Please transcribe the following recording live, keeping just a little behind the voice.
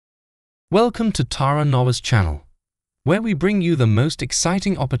Welcome to Tara Noah's channel, where we bring you the most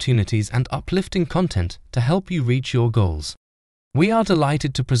exciting opportunities and uplifting content to help you reach your goals. We are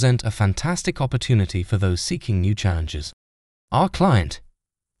delighted to present a fantastic opportunity for those seeking new challenges. Our client,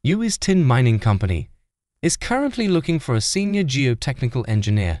 US Tin Mining Company, is currently looking for a senior geotechnical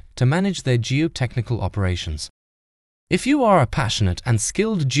engineer to manage their geotechnical operations. If you are a passionate and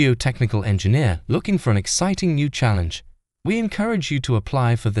skilled geotechnical engineer looking for an exciting new challenge, we encourage you to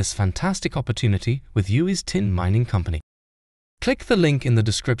apply for this fantastic opportunity with US Tin Mining Company. Click the link in the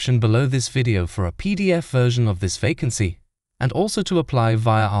description below this video for a PDF version of this vacancy and also to apply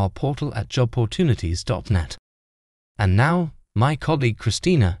via our portal at jobopportunities.net. And now, my colleague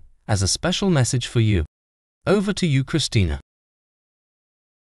Christina has a special message for you. Over to you, Christina.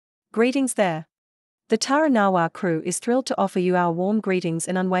 Greetings there. The Tara Noah crew is thrilled to offer you our warm greetings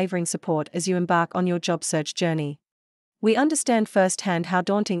and unwavering support as you embark on your job search journey. We understand firsthand how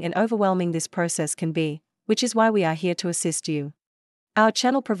daunting and overwhelming this process can be, which is why we are here to assist you. Our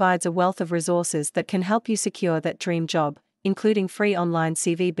channel provides a wealth of resources that can help you secure that dream job, including free online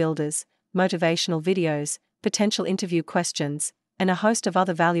CV builders, motivational videos, potential interview questions, and a host of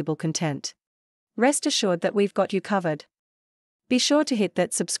other valuable content. Rest assured that we've got you covered. Be sure to hit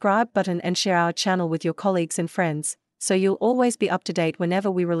that subscribe button and share our channel with your colleagues and friends, so you'll always be up to date whenever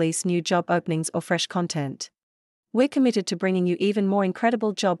we release new job openings or fresh content. We're committed to bringing you even more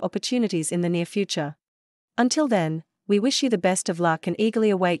incredible job opportunities in the near future. Until then, we wish you the best of luck and eagerly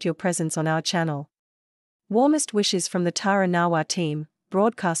await your presence on our channel. Warmest wishes from the Tara Noah team,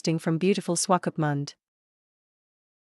 broadcasting from beautiful Swakopmund.